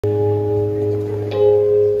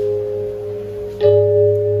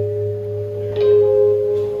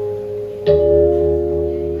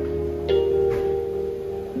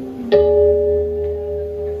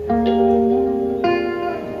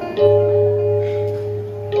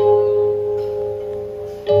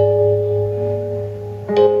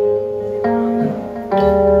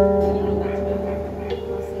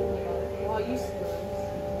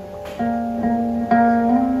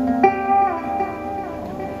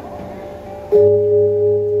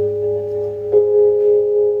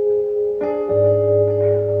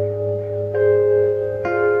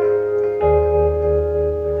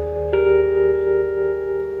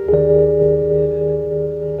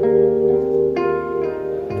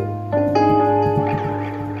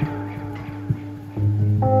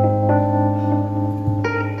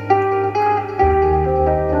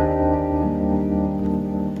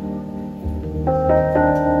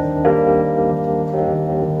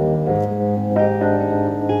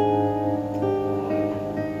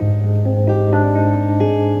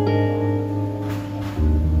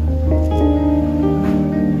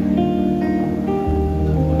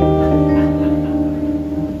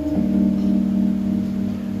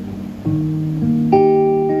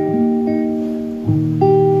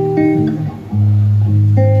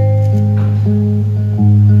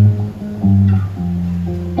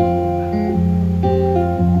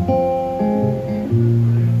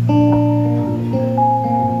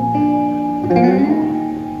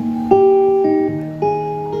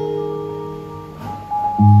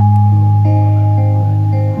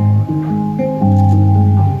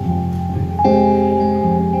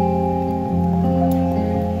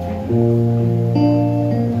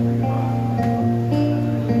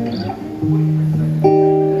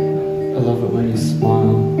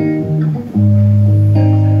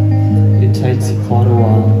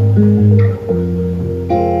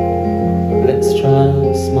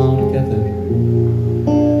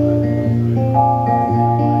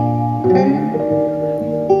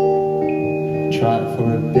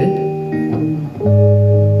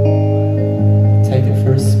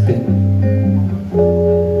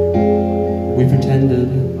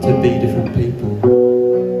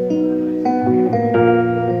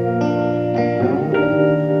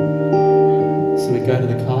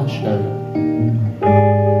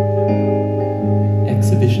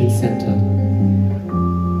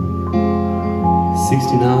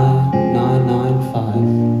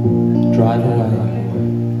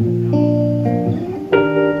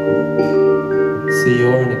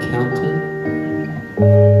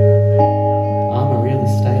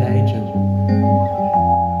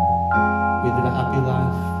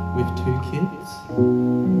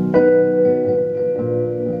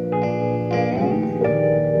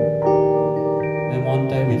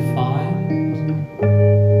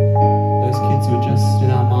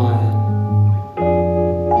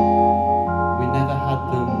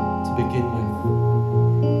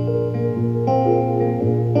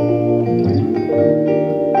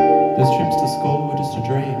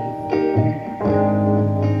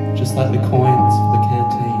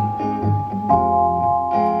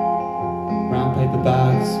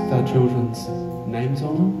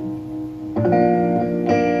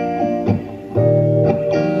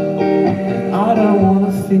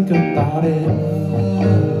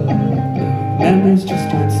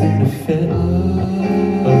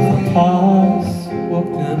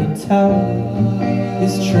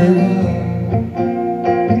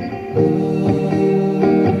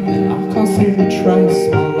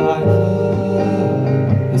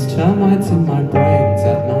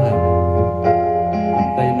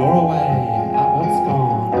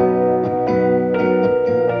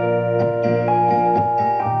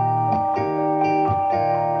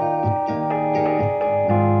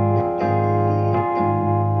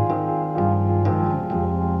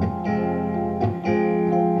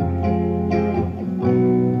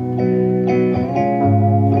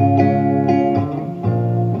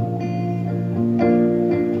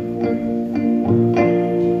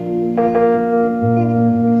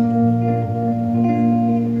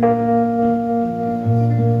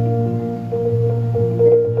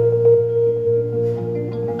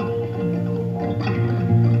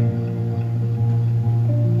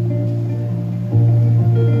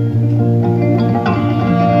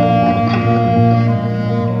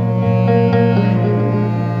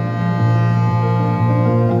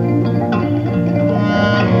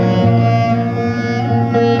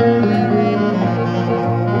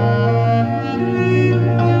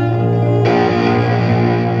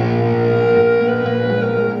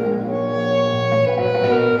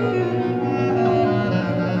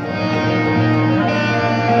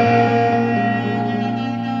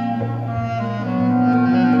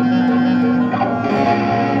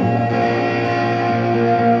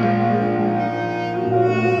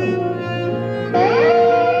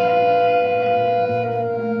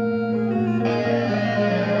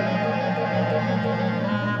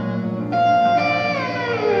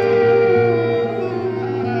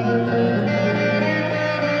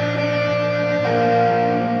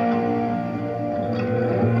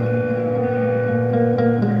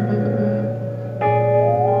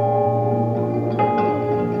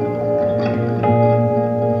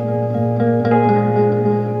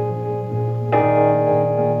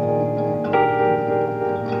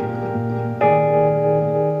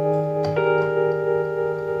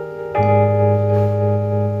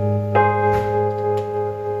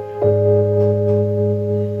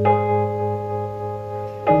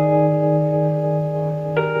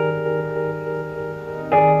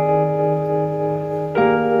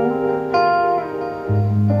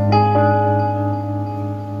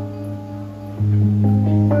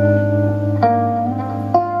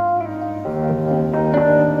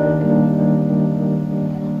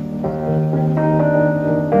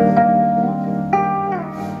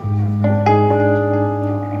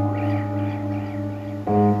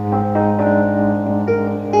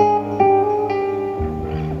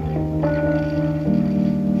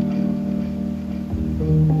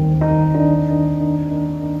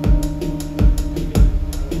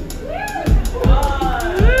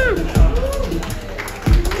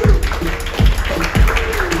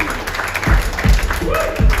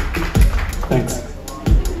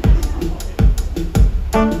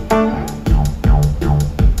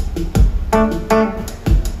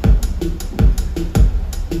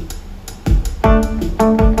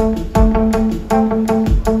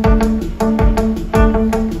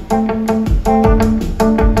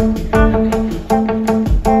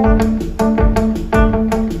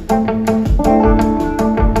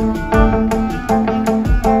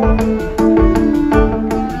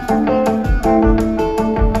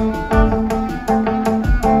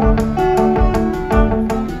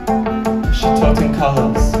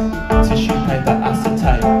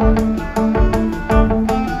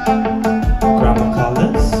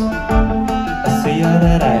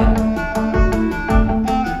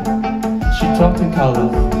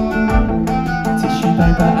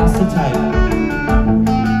paper acetate.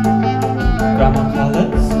 Grandma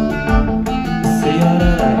colours, see her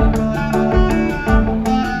today.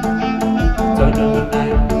 Don't know her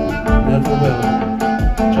name, never will.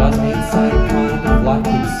 Drives me insane, kind of like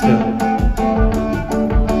it still.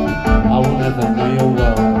 I will never know your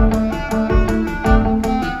well.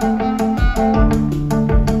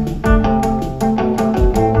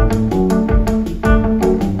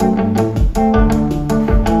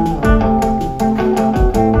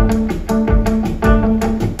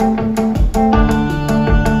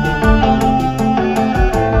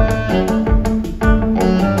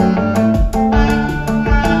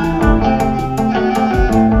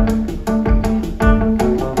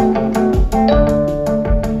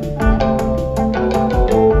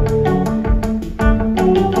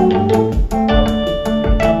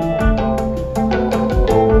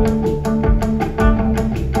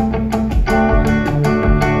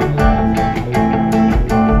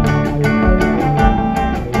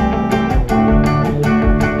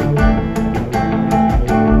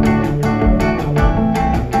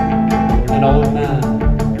 An old man,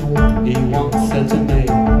 he once said to me,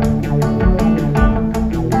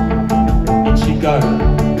 in she go,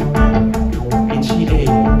 in she eat.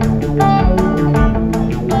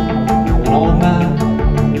 An old man,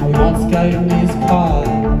 he once gave me his card,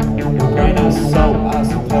 a grain of salt I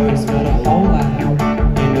suppose, but a whole lamb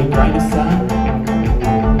in a grain of sand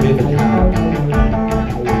with a hand.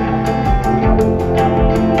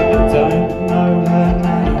 Don't know her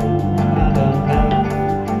name, and I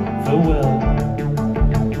never will.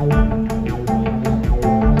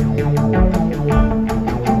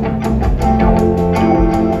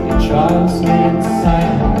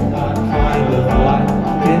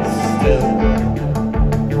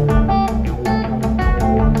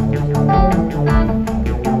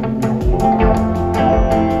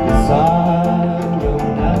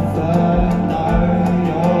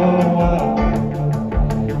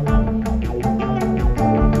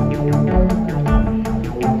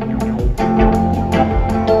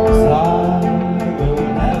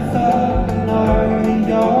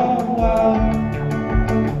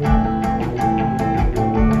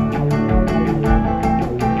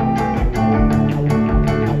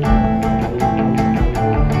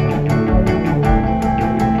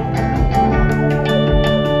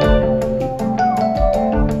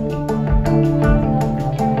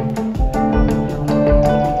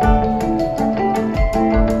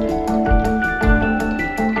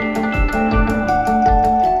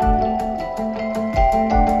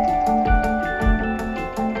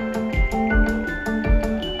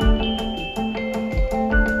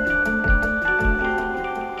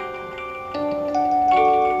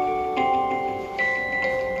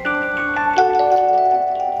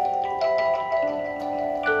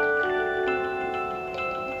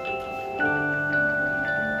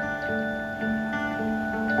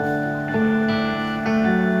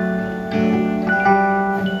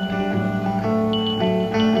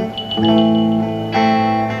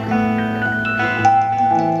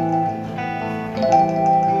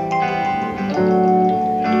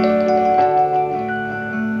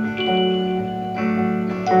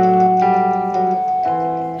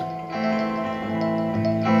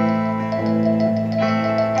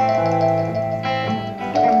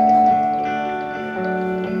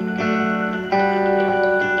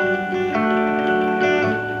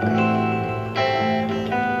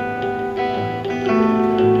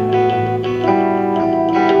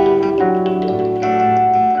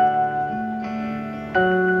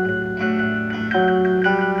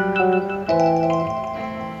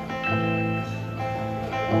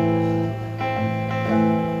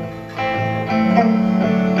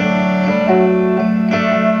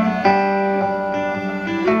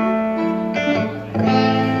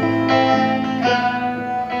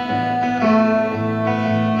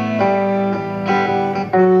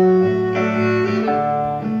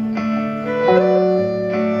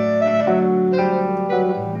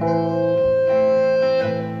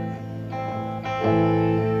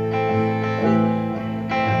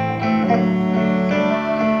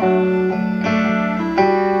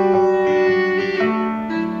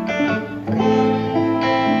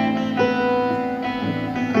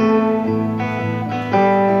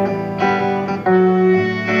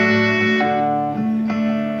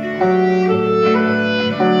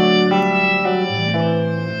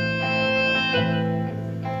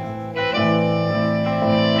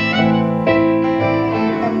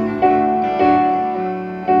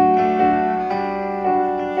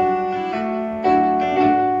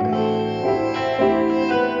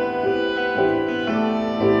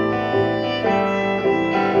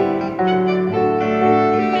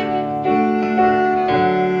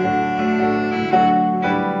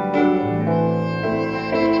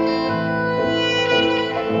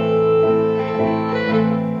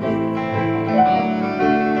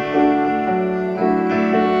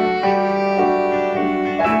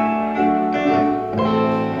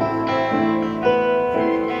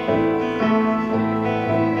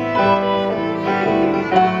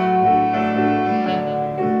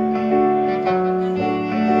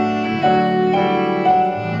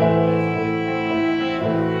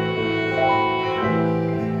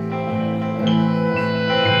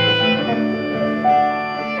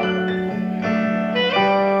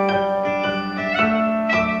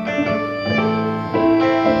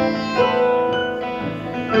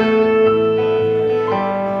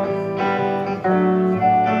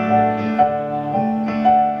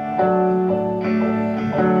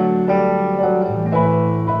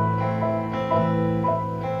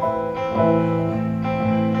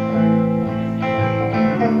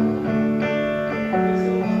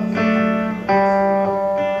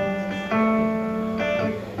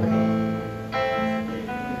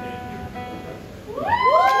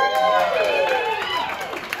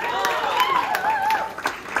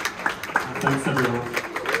 Thanks everyone.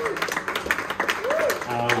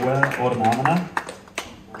 We're Almanac.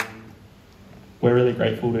 We're really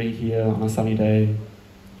grateful to be here on a sunny day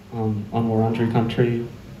on Wurundjeri country,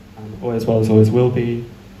 as well as always will be.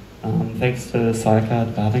 Thanks to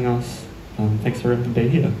SciCAD for having us. Thanks for everyone being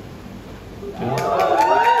here.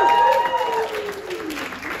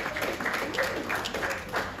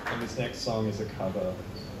 And this next song is a cover.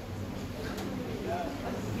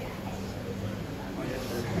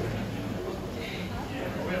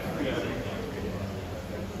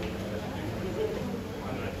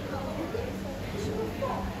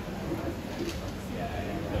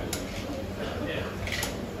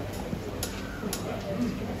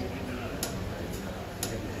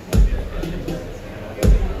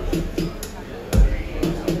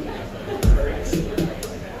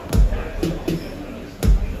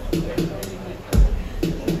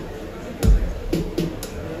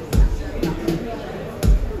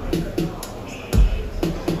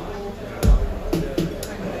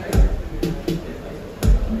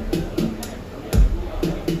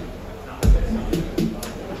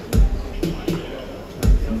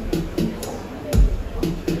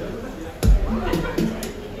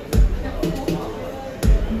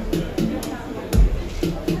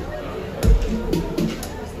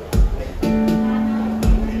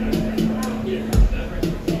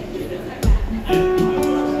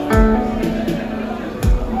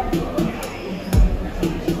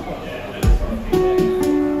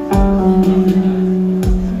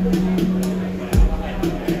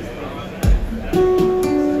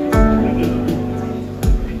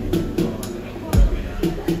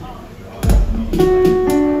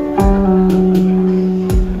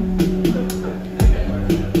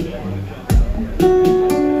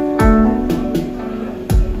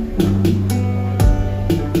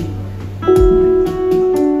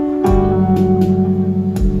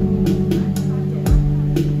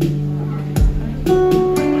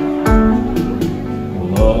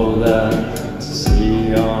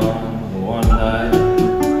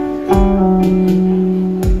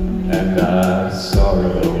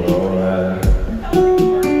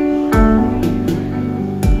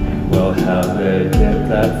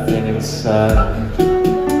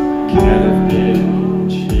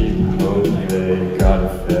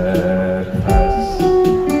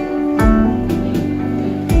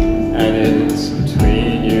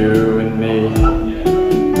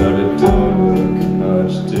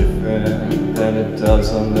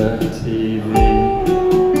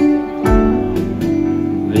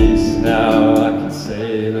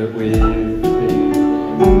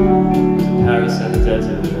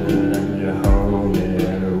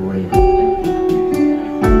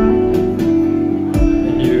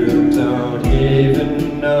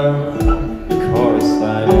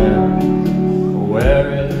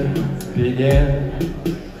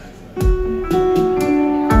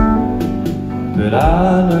 But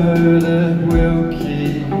I know that we'll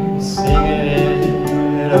keep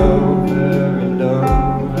singing it over and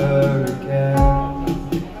over again.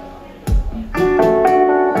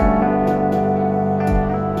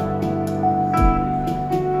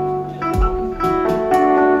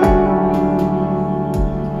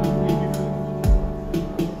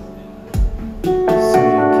 So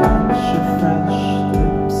you catch your fresh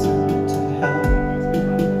lips into hell.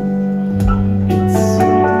 It's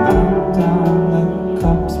sitting down, the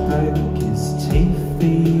cops break his teeth,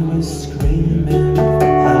 he was screaming for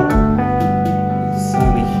help. It's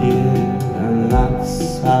only here, and that's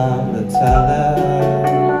how they tell it.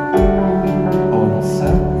 All the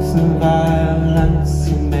sex and violence,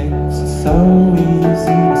 he makes it so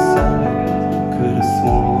easy to sell it. Could have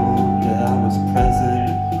sworn that I was present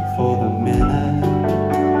for the minute.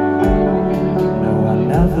 No, I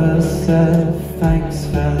never said thanks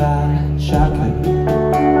for that jacket.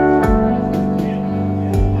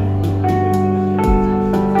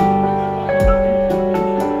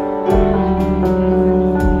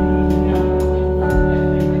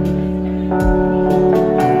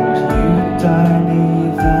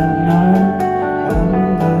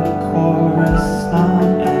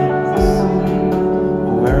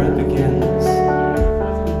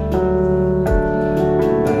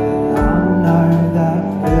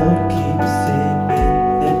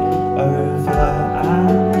 Over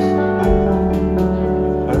and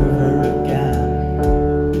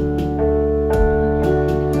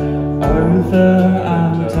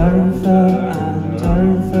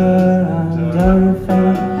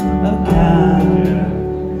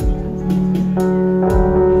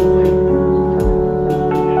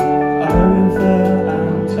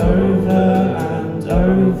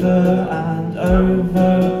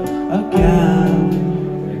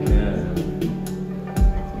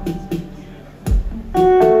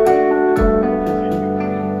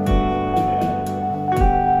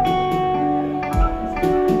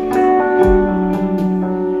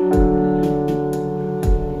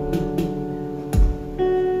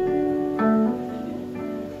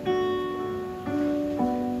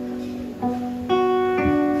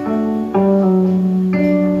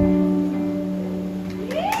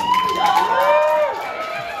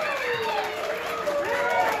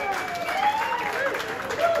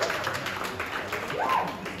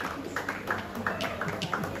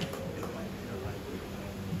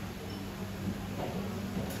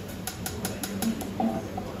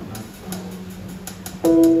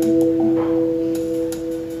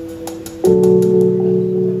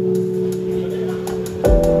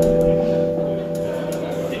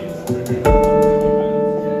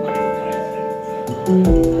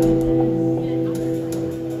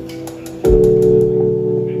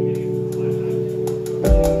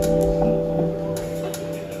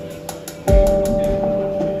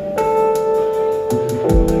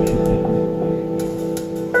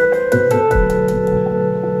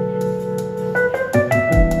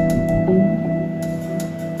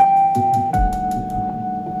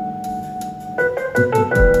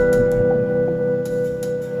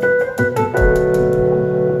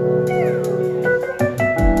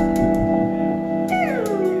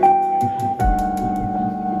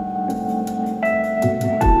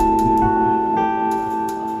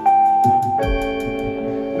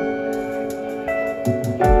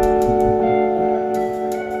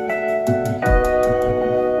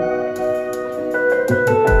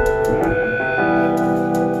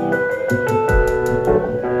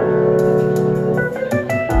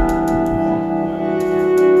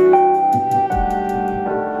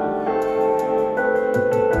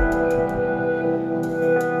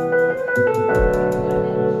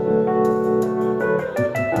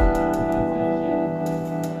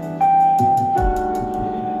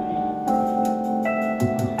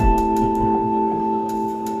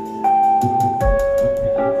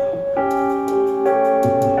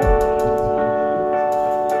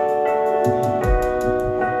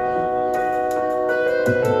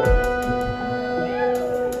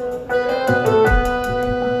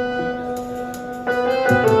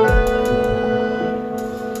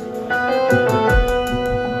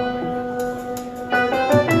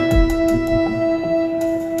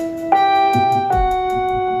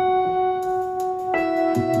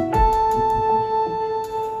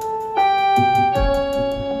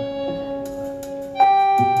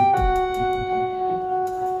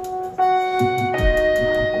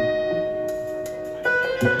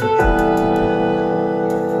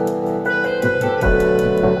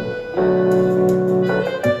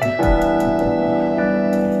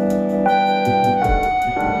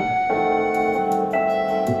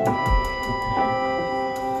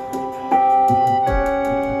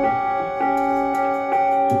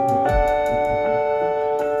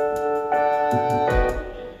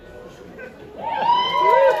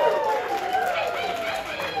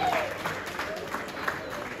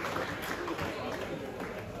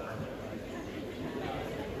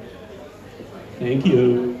Thank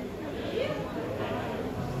you.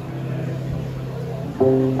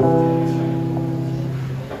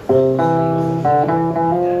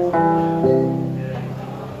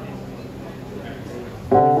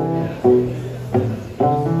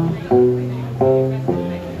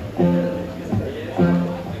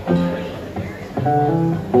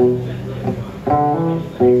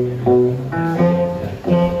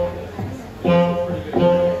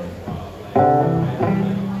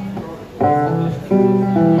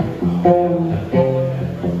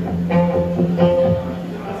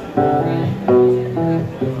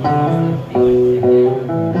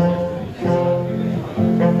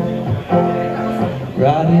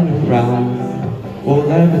 Riding around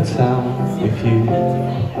all over town with you.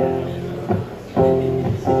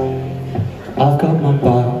 I've got my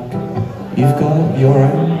bike, you've got your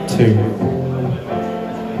own too.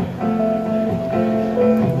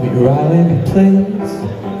 We ride in please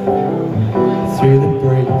through the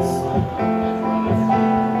breeze.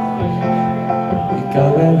 We go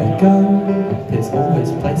where we go, there's always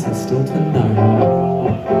places still to know.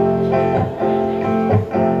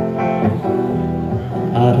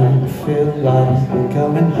 I don't feel like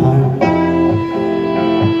going home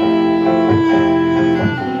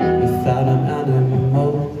without an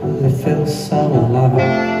animal, it feels so alone.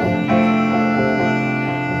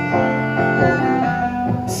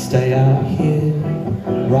 Stay out here,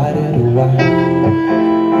 ride it away.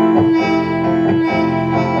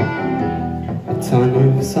 The time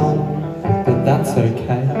moves on, but that's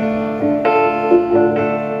okay.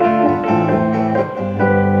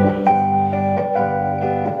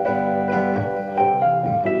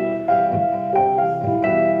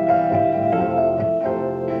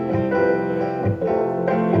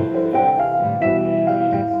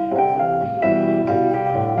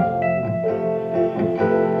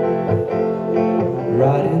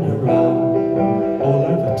 Riding around all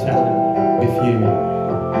over town with you.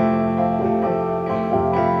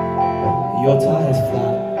 Your tire's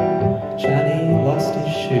flat, Johnny lost his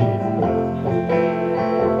shoe.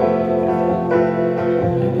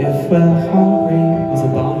 And if we're hungry, there's a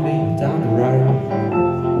banh mi down the road.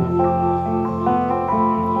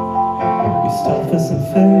 We stop for some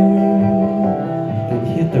food, then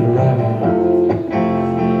hit the road.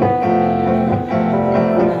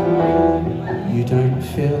 You don't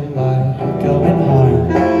feel like going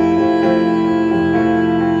home.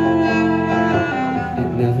 It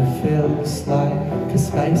never feels like a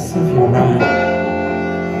space of your own.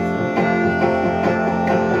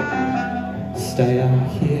 Stay out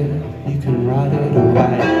here, you can ride it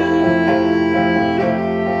away.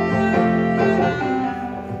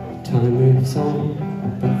 Time moves on,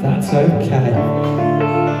 but that's okay.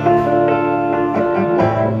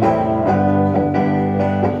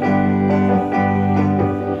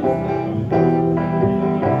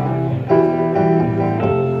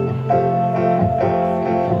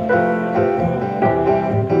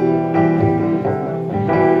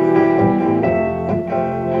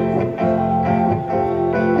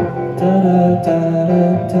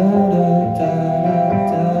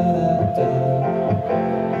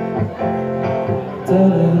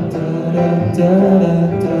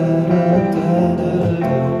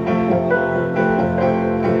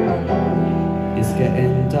 It's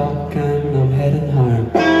getting dark and I'm heading home.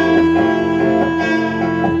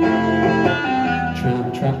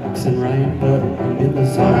 Tram tracks and rain, but I'm in the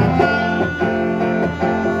zone.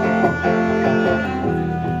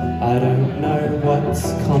 I don't know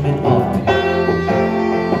what's coming up.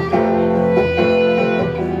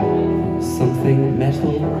 Something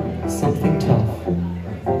metal, something tough.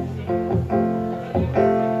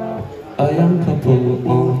 A young couple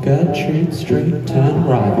on Gertrude Street turned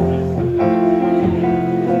right,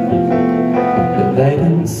 but they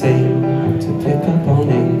didn't seem to pick up on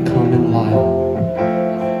incoming light.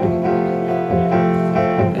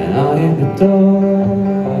 And out in the door,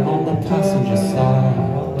 on the passenger side,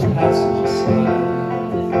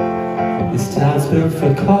 this town's built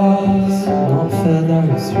for cars, not for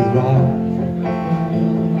those who ride.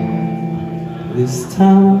 This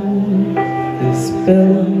town is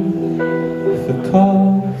built for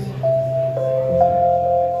cars.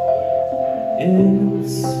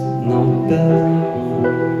 It's not built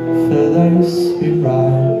for those who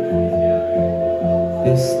ride.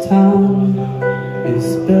 This town is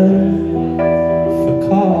built for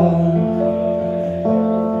cars.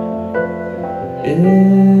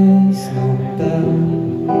 It's not built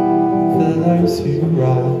for those who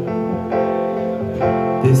ride.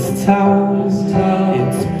 This town,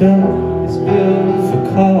 it's built for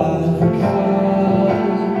cars.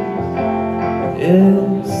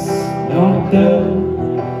 It's not built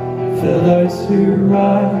for those who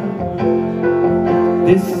ride.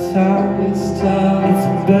 This town, it's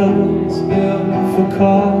built for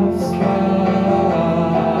cars.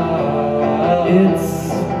 It's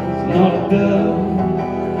not built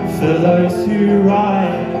for those who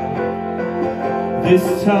ride. This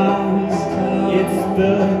town, it's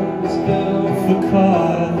built for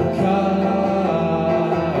cars.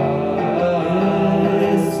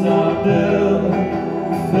 It's not built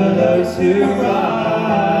for those who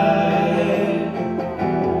ride.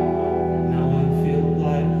 Now I feel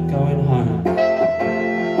like going home,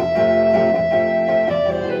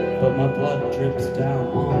 but my blood drips down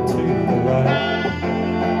onto the road.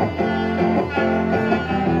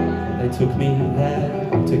 They took me there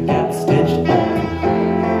to get stitched up.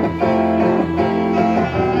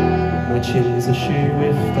 My chin's a shoe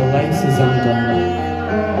with the laces undone.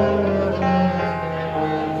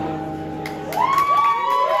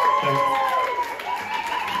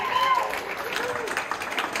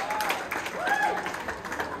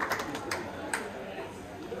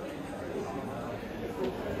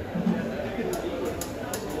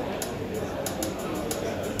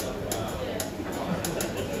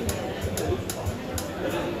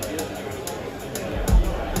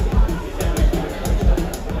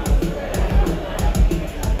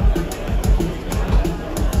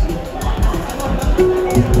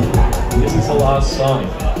 This is the last song.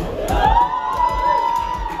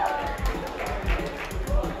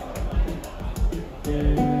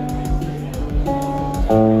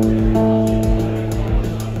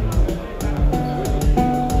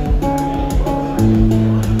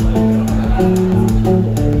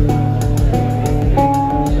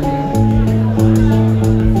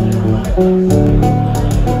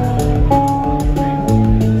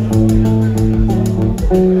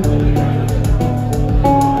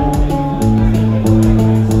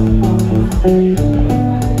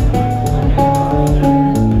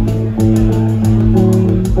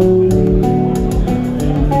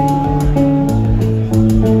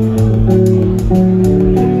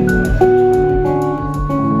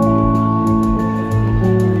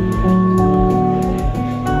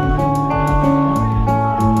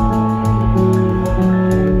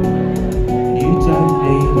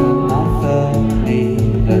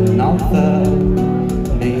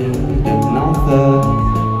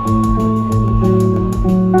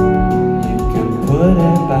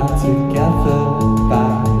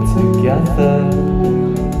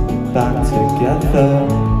 together.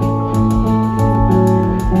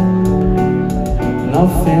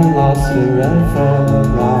 Nothing lasts forever,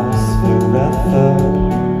 lasts forever,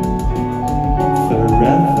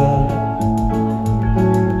 forever.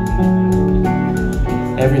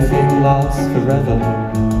 Everything lasts forever.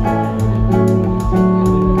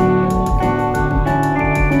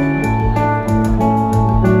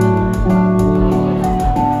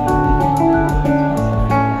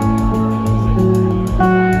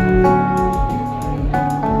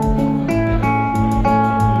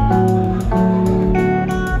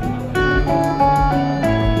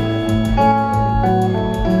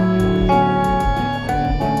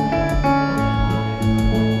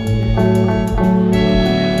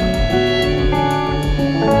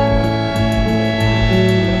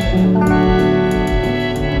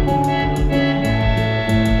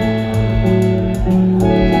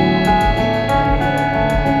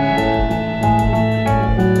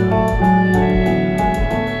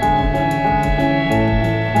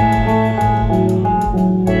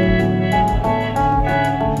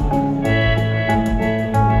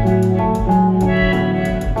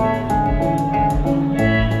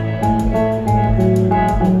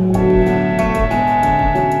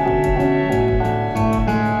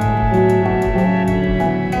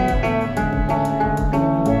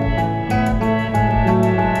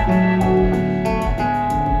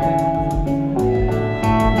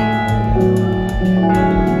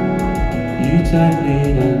 You don't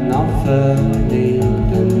need another,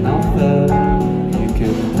 you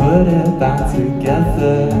can put it back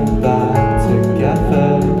together,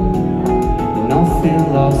 Nothing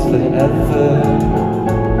lasts forever.